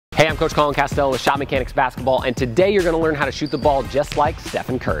Hey, I'm Coach Colin Costello with Shot Mechanics Basketball, and today you're going to learn how to shoot the ball just like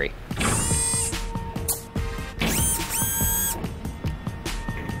Stephen Curry.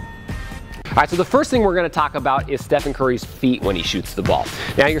 All right, so the first thing we're going to talk about is Stephen Curry's feet when he shoots the ball.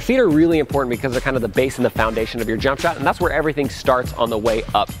 Now, your feet are really important because they're kind of the base and the foundation of your jump shot, and that's where everything starts on the way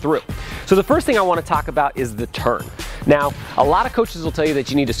up through. So the first thing I want to talk about is the turn. Now, a lot of coaches will tell you that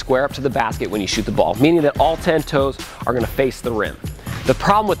you need to square up to the basket when you shoot the ball, meaning that all 10 toes are going to face the rim. The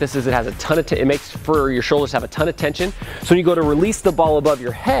problem with this is it has a ton of it makes for your shoulders to have a ton of tension. So when you go to release the ball above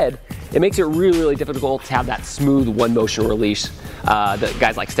your head, it makes it really, really difficult to have that smooth one motion release that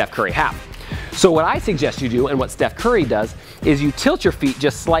guys like Steph Curry have. So what I suggest you do, and what Steph Curry does, is you tilt your feet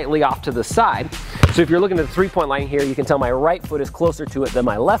just slightly off to the side. So if you're looking at the three-point line here, you can tell my right foot is closer to it than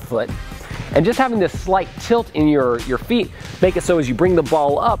my left foot. And just having this slight tilt in your feet, make it so as you bring the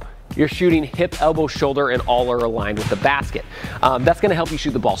ball up, you're shooting hip, elbow, shoulder, and all are aligned with the basket. That's gonna help you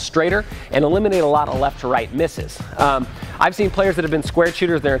shoot the ball straighter and eliminate a lot of left to right misses. I've seen players that have been square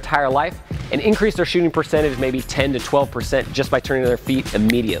shooters their entire life and increase their shooting percentage maybe 10 to 12% just by turning their feet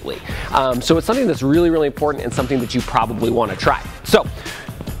immediately. So it's something that's really, really important and something that you probably wanna try. So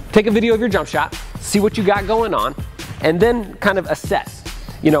take a video of your jump shot, see what you got going on, and then kind of assess.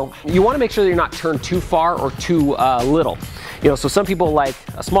 You wanna make sure that you're not turned too far or too little. So some people like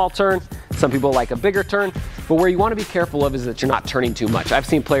a small turn, some people like a bigger turn, but where you want to be careful of is that you're not turning too much. I've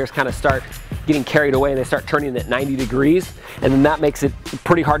seen players kind of start getting carried away and they start turning at 90 degrees, and then that makes it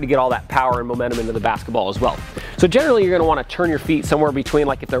pretty hard to get all that power and momentum into the basketball as well. So generally you're going to want to turn your feet somewhere between,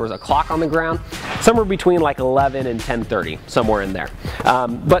 like if there was a clock on the ground, somewhere between like 11 and 10:30, somewhere in there.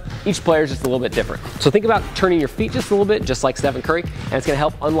 But each player is just a little bit different. So think about turning your feet just a little bit, just like Stephen Curry, and it's going to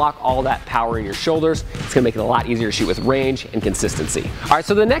help unlock all that power in your shoulders. It's going to make it a lot easier to shoot with range and consistency. All right,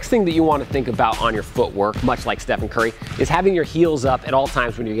 so the next thing that you want to think about on your footwork, much like Stephen Curry, is having your heels up at all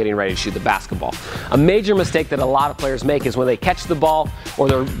times when you're getting ready to shoot the basketball. A major mistake that a lot of players make is when they catch the ball or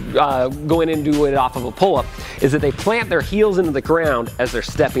they're going into it off of a pull-up, is that they plant their heels into the ground as they're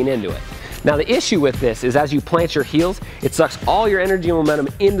stepping into it. Now the issue with this is as you plant your heels, it sucks all your energy and momentum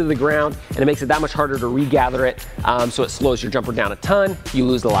into the ground, and it makes it that much harder to regather it, so it slows your jumper down a ton, you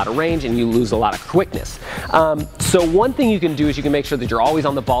lose a lot of range, and you lose a lot of quickness. So one thing you can do is you can make sure that you're always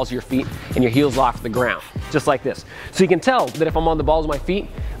on the balls of your feet and your heels off the ground, just like this. So you can tell that if I'm on the balls of my feet,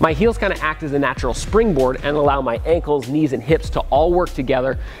 my heels kind of act as a natural springboard and allow my ankles, knees, and hips to all work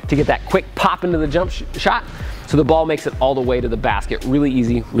together to get that quick pop into the jump shot. So the ball makes it all the way to the basket really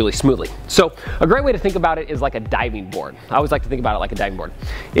easy, really smoothly. So a great way to think about it is like a diving board. I always like to think about it like a diving board.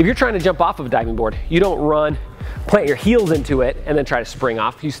 If you're trying to jump off of a diving board, you don't run, plant your heels into it, and then try to spring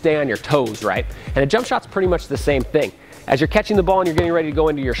off. You stay on your toes, right? And a jump shot's pretty much the same thing. As you're catching the ball and you're getting ready to go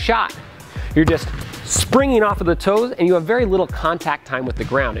into your shot, you're just springing off of the toes, and you have very little contact time with the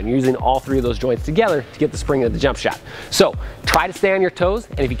ground, and you're using all three of those joints together to get the spring of the jump shot. So try to stay on your toes,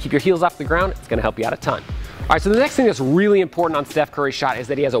 and if you keep your heels off the ground, it's gonna help you out a ton. All right, so the next thing that's really important on Steph Curry's shot is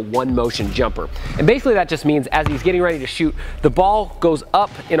that he has a one motion jumper. And basically that just means as he's getting ready to shoot, the ball goes up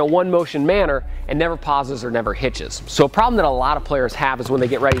in a one motion manner and never pauses or never hitches. So a problem that a lot of players have is when they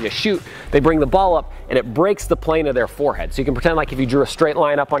get ready to shoot, they bring the ball up and it breaks the plane of their forehead. So you can pretend like if you drew a straight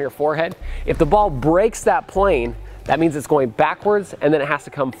line up on your forehead, if the ball breaks that plane, that means it's going backwards and then it has to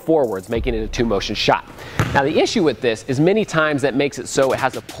come forwards, making it a two motion shot. Now the issue with this is many times that makes it so it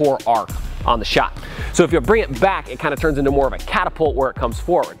has a poor arc on the shot. So if you bring it back, it kind of turns into more of a catapult where it comes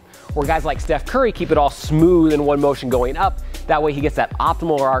forward. Where guys like Steph Curry keep it all smooth in one motion going up, that way he gets that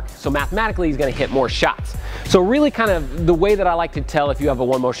optimal arc, so mathematically he's gonna hit more shots. So really kind of the way that I like to tell if you have a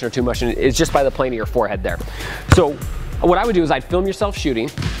one motion or two motion is just by the plane of your forehead there. So what I would do is I'd film yourself shooting,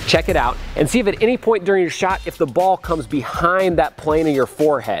 check it out, and see if at any point during your shot, if the ball comes behind that plane of your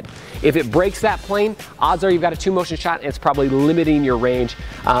forehead. If it breaks that plane, odds are you've got a two motion shot and it's probably limiting your range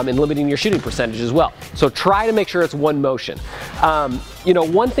and limiting your shooting percentage as well. So try to make sure it's one motion.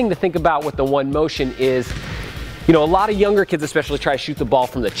 One thing to think about with the one motion is, a lot of younger kids especially try to shoot the ball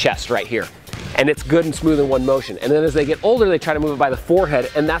from the chest right here. And it's good and smooth in one motion. And then as they get older, they try to move it by the forehead,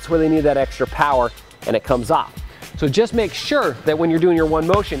 and that's where they need that extra power and it comes off. So just make sure that when you're doing your one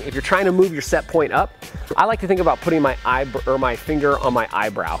motion, if you're trying to move your set point up, I like to think about putting my finger on my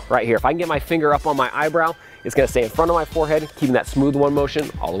eyebrow right here. If I can get my finger up on my eyebrow, it's gonna stay in front of my forehead, keeping that smooth one motion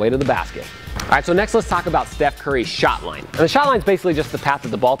all the way to the basket. All right, so next let's talk about Steph Curry's shot line. And the shot line is basically just the path that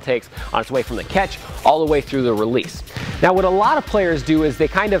the ball takes on its way from the catch all the way through the release. Now what a lot of players do is they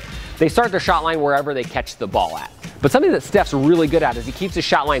start their shot line wherever they catch the ball at. But something that Steph's really good at is he keeps his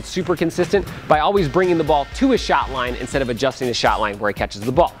shot line super consistent by always bringing the ball to his shot line instead of adjusting his shot line where he catches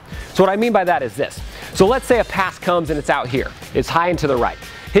the ball. So what I mean by that is this. So let's say a pass comes and it's out here. It's high and to the right.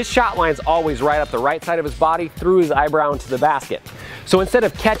 his shot line's always right up the right side of his body through his eyebrow into the basket. So instead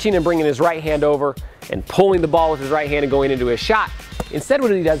of catching and bringing his right hand over and pulling the ball with his right hand and going into his shot, instead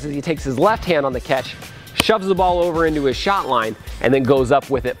what he does is he takes his left hand on the catch, shoves the ball over into his shot line, and then goes up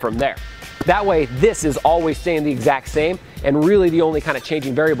with it from there. That way, this is always staying the exact same, and really the only kind of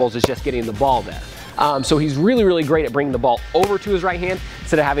changing variables is just getting the ball there. So he's really, really great at bringing the ball over to his right hand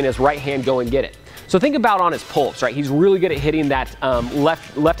instead of having his right hand go and get it. So think about on his pull-ups, right? He's really good at hitting that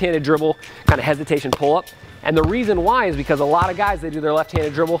left-handed dribble, kind of hesitation pull-up. And the reason why is because a lot of guys, they do their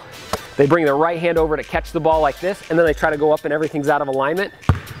left-handed dribble, they bring their right hand over to catch the ball like this, and then they try to go up and everything's out of alignment.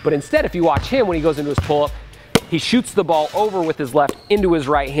 But instead, if you watch him when he goes into his pull-up, he shoots the ball over with his left into his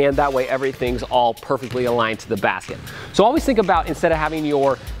right hand. That way everything's all perfectly aligned to the basket. So always think about, instead of having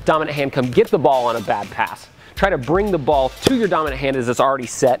your dominant hand come get the ball on a bad pass, try to bring the ball to your dominant hand as it's already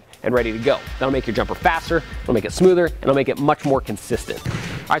set and ready to go. That'll make your jumper faster, it'll make it smoother, and it'll make it much more consistent.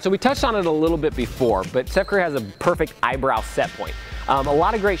 All right, so we touched on it a little bit before, but Steph Curry has a perfect eyebrow set point. A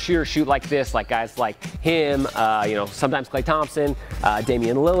lot of great shooters shoot like this, like guys like him, sometimes Klay Thompson,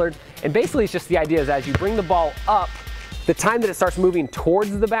 Damian Lillard. And basically it's just the idea is as you bring the ball up, the time that it starts moving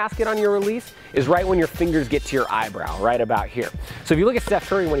towards the basket on your release is right when your fingers get to your eyebrow, right about here. So if you look at Steph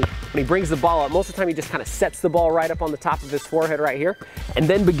Curry, when he brings the ball up, most of the time he just kind of sets the ball right up on the top of his forehead right here, and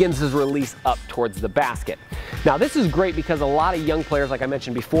then begins his release up towards the basket. Now this is great because a lot of young players, like I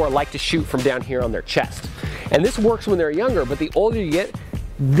mentioned before, like to shoot from down here on their chest. And this works when they're younger, but the older you get,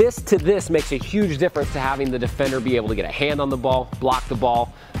 this to this makes a huge difference to having the defender be able to get a hand on the ball, block the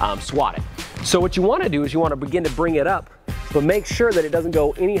ball, swat it. So what you want to do is you want to begin to bring it up, but make sure that it doesn't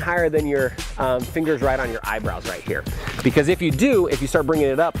go any higher than your fingers right on your eyebrows right here. Because if you do, if you start bringing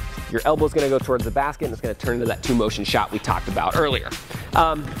it up, your elbow's going to go towards the basket and it's going to turn into that two-motion shot we talked about earlier.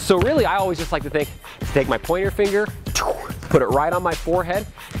 So really, I always just like to take my pointer finger, put it right on my forehead,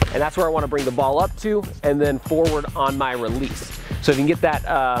 and that's where I want to bring the ball up to, and then forward on my release. So if you can get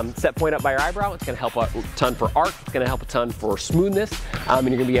that set point up by your eyebrow, it's going to help a ton for arc, it's going to help a ton for smoothness, and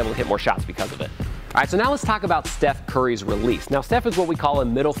you're going to be able to hit more shots because of it. All right, so now let's talk about Steph Curry's release. Now, Steph is what we call a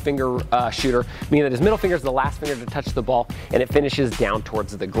middle finger shooter, meaning that his middle finger is the last finger to touch the ball, and it finishes down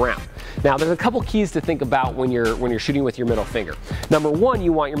towards the ground. Now, there's a couple keys to think about when you're shooting with your middle finger. Number one,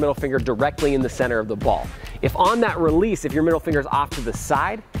 you want your middle finger directly in the center of the ball. If on that release, if your middle finger is off to the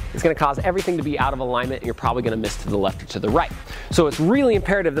side, it's going to cause everything to be out of alignment, and you're probably going to miss to the left or to the right. So it's really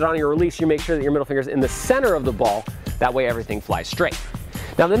imperative that on your release, you make sure that your middle finger is in the center of the ball. That way, everything flies straight.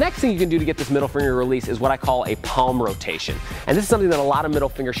 Now the next thing you can do to get this middle finger release is what I call a palm rotation. And this is something that a lot of middle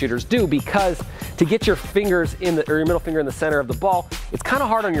finger shooters do because to get your fingers or your middle finger in the center of the ball, it's kind of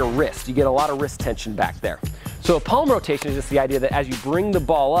hard on your wrist. You get a lot of wrist tension back there. So a palm rotation is just the idea that as you bring the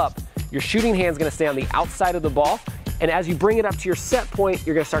ball up, your shooting hand's going to stay on the outside of the ball, and as you bring it up to your set point,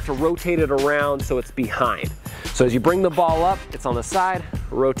 you're going to start to rotate it around so it's behind. So as you bring the ball up, it's on the side,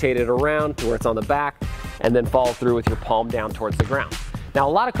 rotate it around to where it's on the back, and then follow through with your palm down towards the ground. Now, a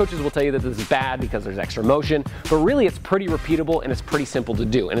lot of coaches will tell you that this is bad because there's extra motion, but really it's pretty repeatable and it's pretty simple to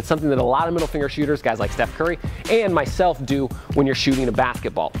do. And it's something that a lot of middle finger shooters, guys like Steph Curry and myself, do when you're shooting a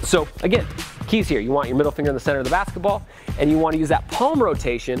basketball. So again, keys here, you want your middle finger in the center of the basketball, and you want to use that palm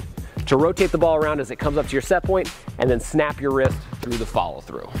rotation to rotate the ball around as it comes up to your set point, and then snap your wrist through the follow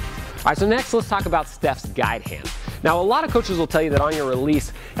through. All right, so next let's talk about Steph's guide hand. Now, a lot of coaches will tell you that on your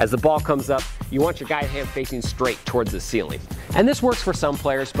release, as the ball comes up, you want your guide hand facing straight towards the ceiling. And this works for some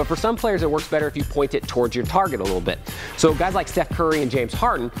players, but for some players it works better if you point it towards your target a little bit. So guys like Steph Curry and James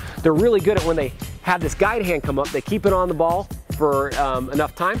Harden, they're really good at when they have this guide hand come up, they keep it on the ball for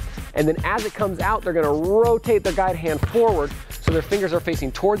enough time, and then as it comes out, they're gonna rotate their guide hand forward so their fingers are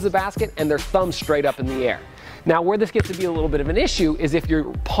facing towards the basket and their thumb straight up in the air. Now, where this gets to be a little bit of an issue is if your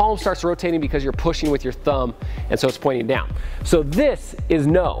palm starts rotating because you're pushing with your thumb, and so it's pointing down. So this is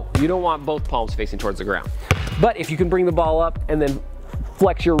no. You don't want both palms facing towards the ground. But if you can bring the ball up and then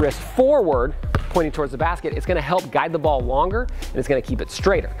flex your wrist forward, pointing towards the basket, it's gonna help guide the ball longer, and it's gonna keep it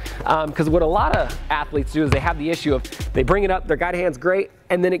straighter. Because what a lot of athletes do is they have the issue of they bring it up, their guide hand's great,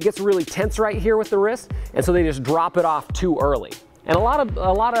 and then it gets really tense right here with the wrist, and so they just drop it off too early. And a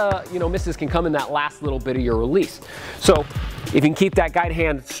lot of misses can come in that last little bit of your release. So if you can keep that guide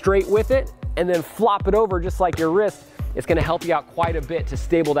hand straight with it and then flop it over just like your wrist, it's gonna help you out quite a bit to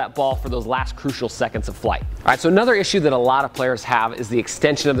stable that ball for those last crucial seconds of flight. All right, so another issue that a lot of players have is the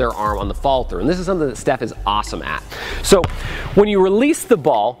extension of their arm on the follow through, and this is something that Steph is awesome at. So when you release the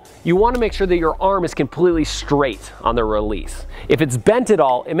ball, you wanna make sure that your arm is completely straight on the release. If it's bent at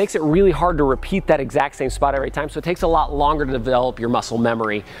all, it makes it really hard to repeat that exact same spot every time, so it takes a lot longer to develop your muscle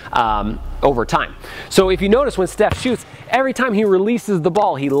memory over time. So if you notice when Steph shoots, every time he releases the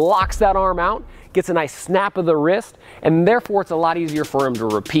ball, he locks that arm out, gets a nice snap of the wrist, and therefore it's a lot easier for him to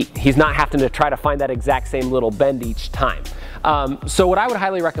repeat. He's not having to try to find that exact same little bend each time. So what I would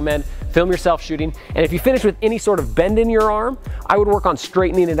highly recommend, film yourself shooting, and if you finish with any sort of bend in your arm, I would work on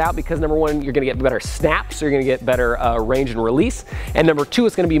straightening it out, because number one, you're gonna get better snaps, so you're gonna get better range and release, and number two,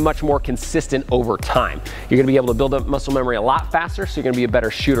 it's gonna be much more consistent over time. You're gonna be able to build up muscle memory a lot faster, so you're gonna be a better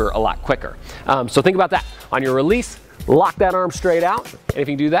shooter a lot quicker. So think about that. On your release, lock that arm straight out, and if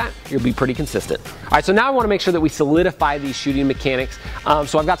you do that, you'll be pretty consistent. All right, so now I wanna make sure that we solidify these shooting mechanics.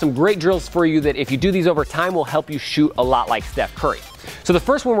 So I've got some great drills for you that if you do these over time will help you shoot a lot like Steph Curry. So the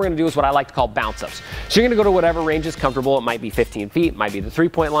first one we're gonna do is what I like to call bounce ups. So you're gonna go to whatever range is comfortable. It might be 15 feet, it might be the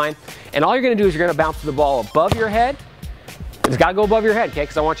 3-point line, and all you're gonna do is you're gonna bounce the ball above your head. It's gotta go above your head, okay,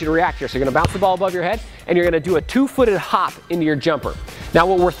 because I want you to react here. So you're gonna bounce the ball above your head, and you're gonna do a 2-footed hop into your jumper. Now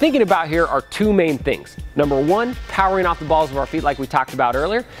what we're thinking about here are two main things. Number one, powering off the balls of our feet like we talked about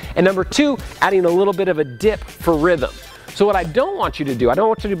earlier, and number two, adding a little bit of a dip for rhythm. So what I don't want you to do, I don't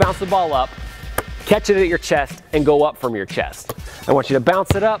want you to bounce the ball up, catch it at your chest, and go up from your chest. I want you to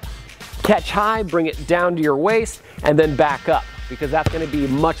bounce it up, catch high, bring it down to your waist, and then back up, because that's gonna be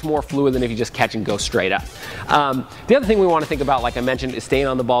much more fluid than if you just catch and go straight up. The other thing we wanna think about, like I mentioned, is staying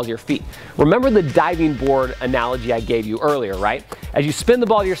on the balls of your feet. Remember the diving board analogy I gave you earlier, right? As you spin the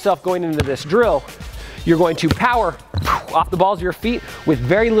ball to yourself going into this drill, you're going to power off the balls of your feet with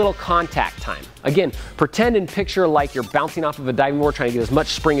very little contact time. Again, pretend and picture like you're bouncing off of a diving board, trying to get as much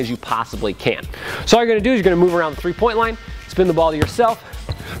spring as you possibly can. So all you're gonna do is you're gonna move around the 3-point line, spin the ball to yourself,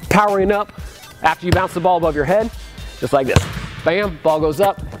 powering up after you bounce the ball above your head, just like this. Bam, ball goes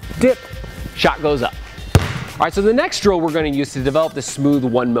up, dip, shot goes up. All right, so the next drill we're gonna use to develop this smooth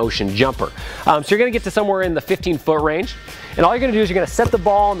one motion jumper. So you're gonna get to somewhere in the 15-foot range, and all you're gonna do is you're gonna set the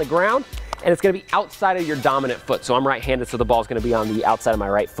ball on the ground, and it's gonna be outside of your dominant foot. So I'm right-handed, so the ball's gonna be on the outside of my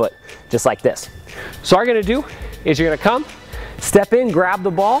right foot, just like this. So all you're gonna do is you're gonna come, step in, grab the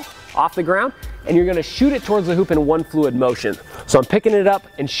ball off the ground, and you're gonna shoot it towards the hoop in one fluid motion. So I'm picking it up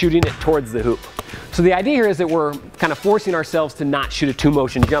and shooting it towards the hoop. So the idea here is that we're kind of forcing ourselves to not shoot a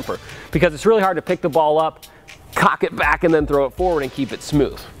 2-motion jumper, because it's really hard to pick the ball up, cock it back, and then throw it forward and keep it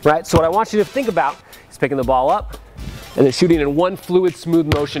smooth, right? So what I want you to think about is picking the ball up and then shooting in one fluid,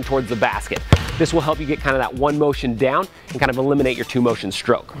 smooth motion towards the basket. This will help you get kind of that one motion down and kind of eliminate your 2-motion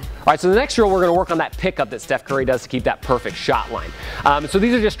stroke. All right, so the next drill, we're gonna work on that pickup that Steph Curry does to keep that perfect shot line. So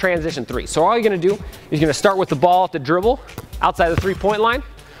these are just transition 3. So all you're gonna do is you're gonna start with the ball at the dribble outside the 3-point line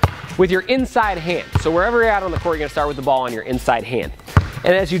with your inside hand. So wherever you're at on the court, you're gonna start with the ball on your inside hand.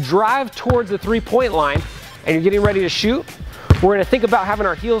 And as you drive towards the 3-point line and you're getting ready to shoot, we're gonna think about having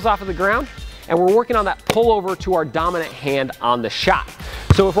our heels off of the ground, and we're working on that pull over to our dominant hand on the shot.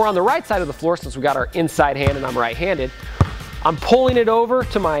 So if we're on the right side of the floor, since we got our inside hand and I'm right-handed, I'm pulling it over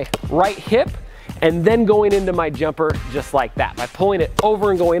to my right hip and then going into my jumper just like that. By pulling it over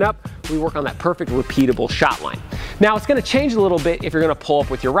and going up, we work on that perfect repeatable shot line. Now it's gonna change a little bit if you're gonna pull up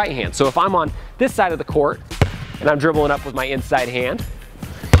with your right hand. So if I'm on this side of the court and I'm dribbling up with my inside hand,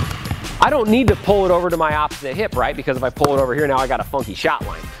 I don't need to pull it over to my opposite hip, right? Because if I pull it over here, now I got a funky shot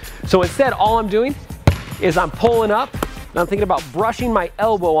line. So instead, all I'm doing is I'm pulling up and I'm thinking about brushing my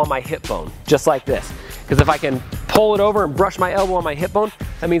elbow on my hip bone, just like this. Because if I can pull it over and brush my elbow on my hip bone,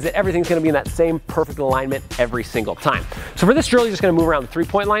 that means that everything's gonna be in that same perfect alignment every single time. So for this drill, you're just gonna move around the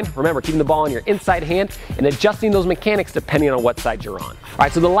 3-point line. Remember, keeping the ball in your inside hand and adjusting those mechanics depending on what side you're on. All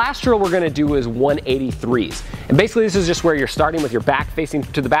right, so the last drill we're gonna do is 183s. And basically this is just where you're starting with your back facing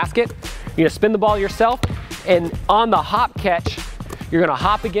to the basket. You're gonna spin the ball yourself, and on the hop catch, you're gonna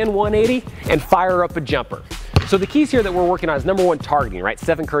hop again 180 and fire up a jumper. So the keys here that we're working on is number one, targeting, right?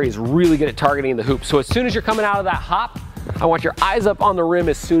 Stephen Curry is really good at targeting the hoop. So as soon as you're coming out of that hop, I want your eyes up on the rim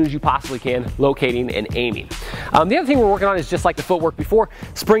as soon as you possibly can, locating and aiming. The other thing we're working on is just like the footwork before,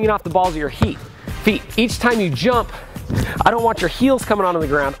 springing off the balls of your feet. Each time you jump, I don't want your heels coming onto the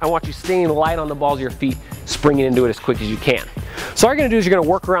ground. I want you staying light on the balls of your feet, springing into it as quick as you can. So all you're gonna do is you're gonna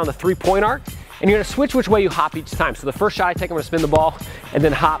work around the 3-point arc, and you're gonna switch which way you hop each time. So the first shot I take, I'm gonna spin the ball and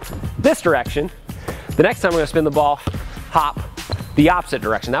then hop this direction. The next time I'm gonna spin the ball, hop the opposite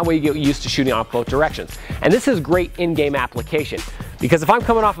direction. That way you get used to shooting off both directions. And this is great in-game application, because if I'm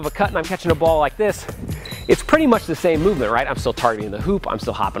coming off of a cut and I'm catching a ball like this, it's pretty much the same movement, right? I'm still targeting the hoop, I'm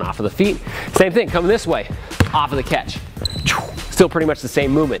still hopping off of the feet. Same thing, coming this way, off of the catch. Still pretty much the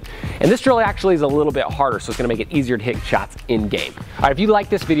same movement. And this drill actually is a little bit harder, so it's gonna make it easier to hit shots in game. All right, if you like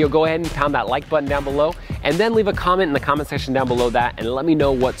this video, go ahead and pound that like button down below, and then leave a comment in the comment section down below that, and let me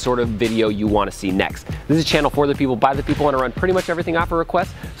know what sort of video you wanna see next. This is a channel for the people, by the people, and I run pretty much everything off a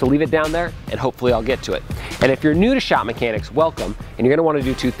request, so leave it down there, and hopefully I'll get to it. And if you're new to shot mechanics, welcome, and you're gonna wanna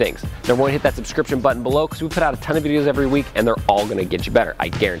do two things. Number one, hit that subscription button below, because we put out a ton of videos every week, and they're all gonna get you better, I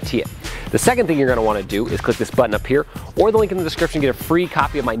guarantee it. The second thing you're gonna wanna do is click this button up here, or the link in the description, get a free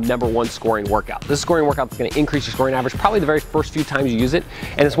copy of my #1 scoring workout. This scoring workout is gonna increase your scoring average probably the very first few times you use it,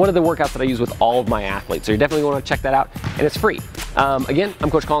 and it's one of the workouts that I use with all of my athletes, so you're definitely gonna wanna check that out, and it's free. Again,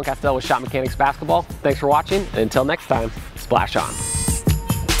 I'm Coach Colin Castell with Shot Mechanics Basketball. Thanks for watching, and until next time, splash on.